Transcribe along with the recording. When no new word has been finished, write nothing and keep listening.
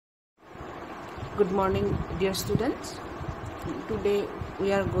Good morning, dear students. Today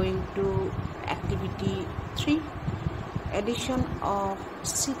we are going to activity 3, addition of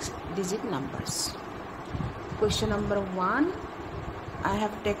 6-digit numbers. Question number 1, I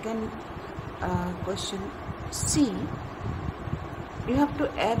have taken question C. You have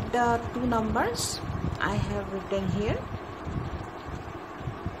to add the two numbers I have written here.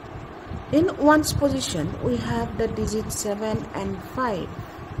 In ones position, we have the digit 7 and 5.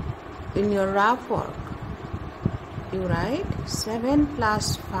 In your rough work, you write 7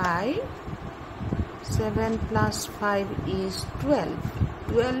 plus 5. 7 plus 5 is 12.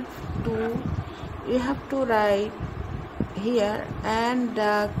 12 to you have to write here, and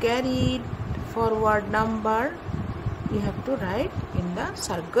carried forward number you have to write in the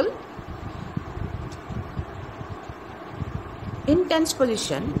circle. In tens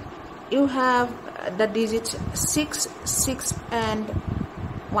position, you have the digits 6, 6 and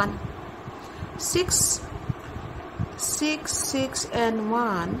 1. 6 and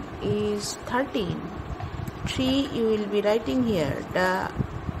 1 is 13. 3 you will be writing here. The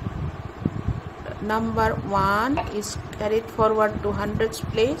number 1 is carried forward to hundreds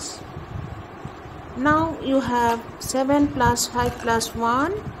place. Now you have 7 plus 5 plus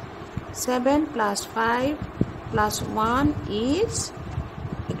 1. 7 plus 5 plus 1 is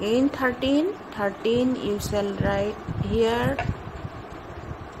again 13. 13 you shall write here.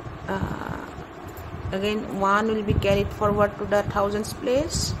 Again 1 will be carried forward to the thousands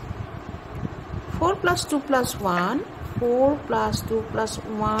place. 4 plus 2 plus 1. 4 plus 2 plus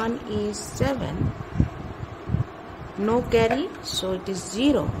 1 is 7. No carry, so it is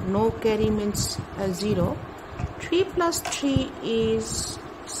 0. No carry means 0. 3 plus 3 is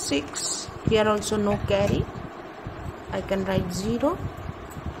 6. Here also no carry. I can write 0.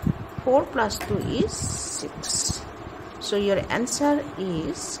 4 plus 2 is 6. So your answer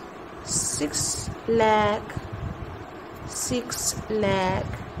is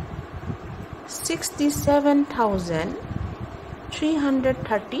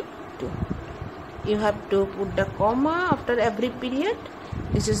You have to put the comma after every period.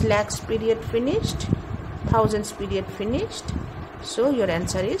 This is lakhs period finished, thousands period finished. So your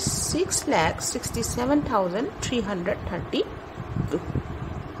answer is 6,67,332.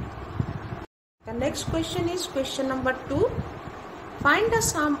 The next question is question number 2. Find the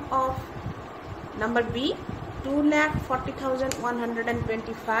sum of number B,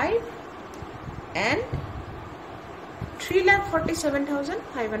 2,40,125 and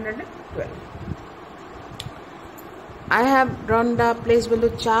 3,47,512. I have drawn the place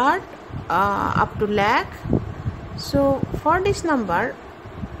value chart up to lakh. So for this number,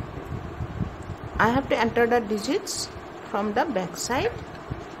 I have to enter the digits from the back side.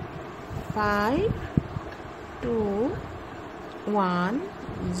 5, 2, 1,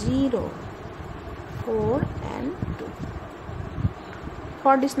 0, 4 and 2.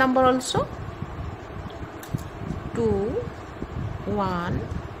 For this number also 2, 1,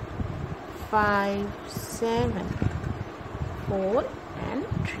 5, 7, 4 and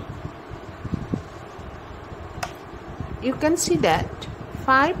 3. You can see that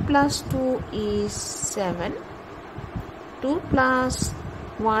 5 plus 2 is 7, 2 plus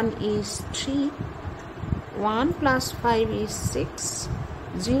 1 is 3, 1 plus 5 is 6,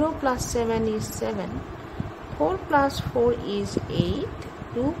 0 plus 7 is 7, 4 plus 4 is 8,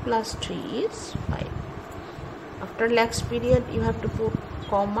 2 plus 3 is 5. After lakhs period, you have to put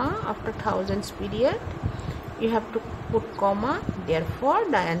comma. After thousands period, you have to put comma. Therefore,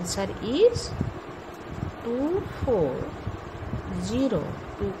 the answer is 240,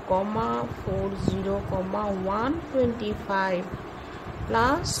 2, 40, 125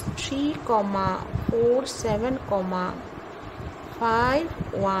 plus 3, 47,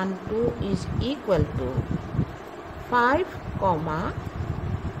 512 is equal to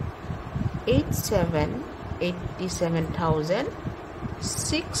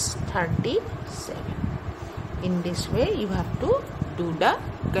 5,87,637. In this way, you have to do the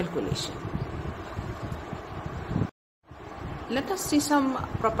calculation. Let us see some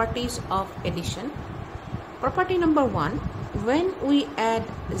properties of addition. Property number 1. When we add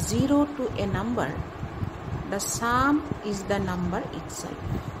 0 to a number, the sum is the number itself.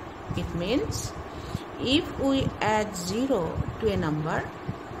 It means if we add 0 to a number,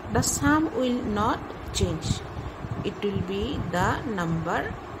 the sum will not change. It will be the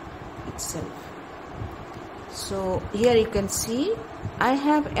number itself. So here you can see I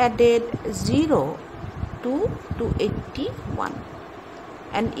have added 0 to 281,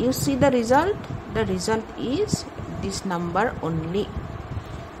 and you see the result. The result is this number only.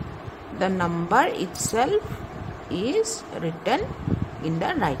 The number itself is written in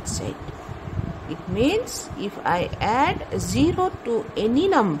the right side. It means if I add 0 to any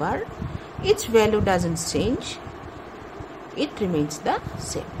number, its value doesn't change. It remains the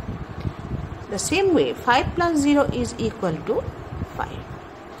same. The same way, 5 plus 0 is equal to 5.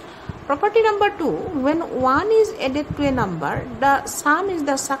 Property number 2, when 1 is added to a number, the sum is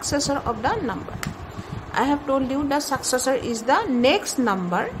the successor of the number. I have told you the successor is the next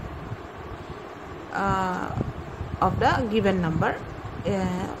number of the given number.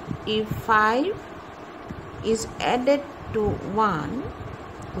 If 5 is added to 1,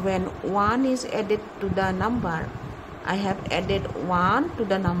 when 1 is added to the number, I have added 1 to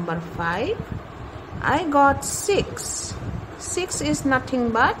the number 5. I got 6. 6 is nothing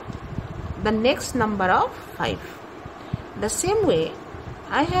but the next number of 5. The same way,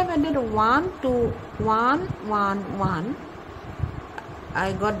 I have added 1 to 1, 1, 1.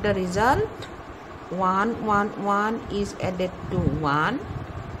 I got the result 1, 1, 1 is added to 1.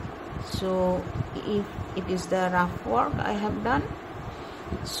 So, if it is the rough work I have done.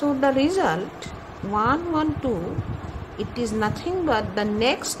 So, the result 1, 1, 2, it is nothing but the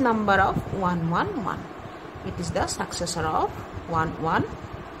next number of 1, 1, 1. It is the successor of 1, 1,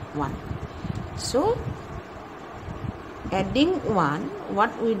 1. So, adding 1,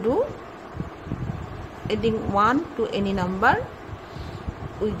 what we do? Adding 1 to any number,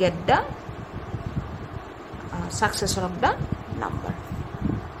 we get the successor of the number.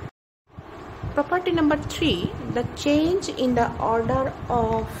 Property number 3, the change in the order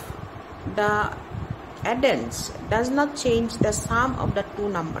of the addends does not change the sum of the two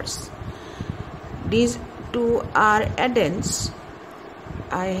numbers. These two are addends.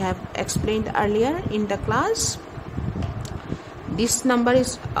 I have explained earlier in the class. This number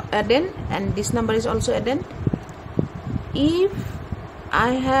is addend and this number is also addend. If I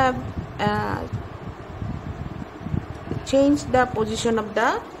have changed the position of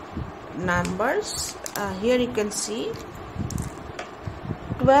the numbers, here you can see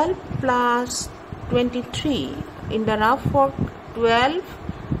 12 plus 23. In the rough work, 12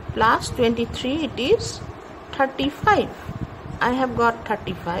 plus 23, it is 35. I have got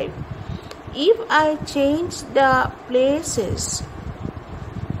 35. If I change the places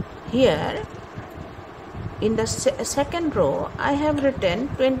here, in the second row, I have written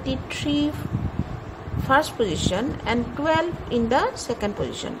 23 first position and 12 in the second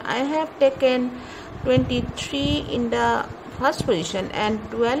position. I have taken 23 in the first position and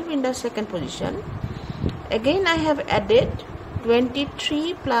 12 in the second position. Again, I have added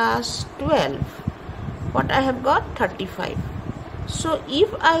 23 plus 12. What I have got? 35. So,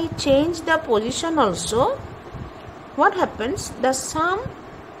 if I change the position also, what happens? The sum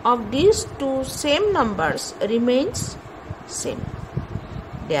of these two same numbers remains same.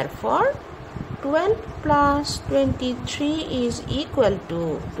 Therefore, 12 plus 23 is equal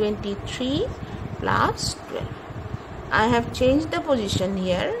to 23 plus 12. I have changed the position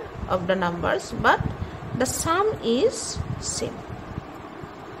here of the numbers, but the sum is same.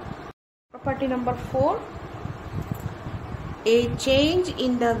 Property number 4. A change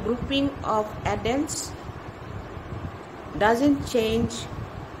in the grouping of addends doesn't change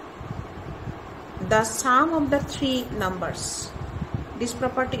the sum of the three numbers. This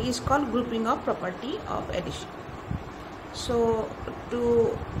property is called grouping of property of addition. So,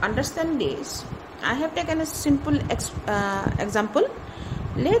 to understand this, I have taken a simple example.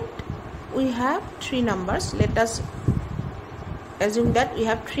 Let we have three numbers. Let us assume that we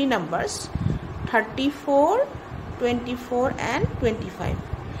have three numbers, 34, 24 and 25.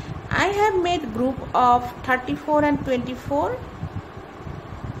 I have made group of 34 and 24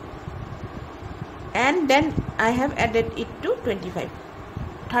 and then I have added it to 25.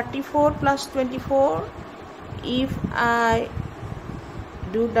 34 plus 24, if I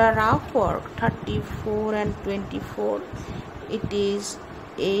do the rough work, 34 and 24, it is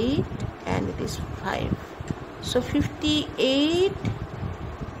 8 and it is 5. So 58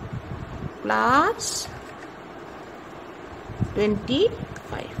 plus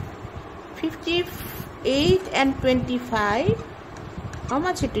 25. 58 and 25, how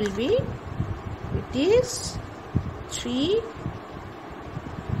much it will be? It is 3.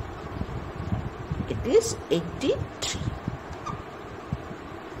 It is 83.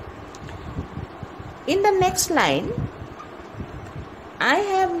 In the next line, I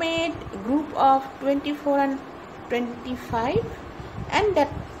have made group of 24 and 25 and that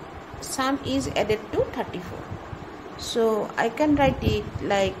sum is added to 34. So I can write it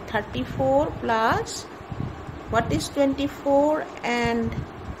like 34 plus, what is 24 and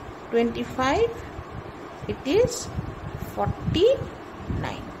 25? It is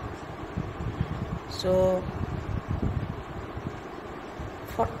 49. So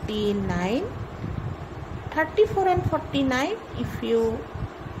 49 34 and 49, if you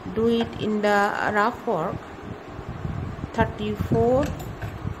do it in the rough work, 34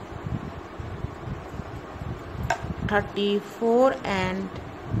 and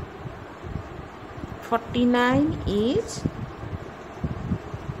 49 is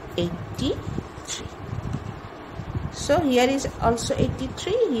 83. So here is also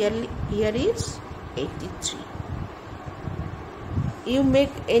 83, here is 83. You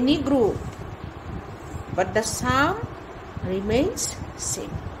make any group, but the sum remains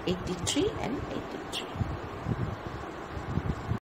same, 83 and 83.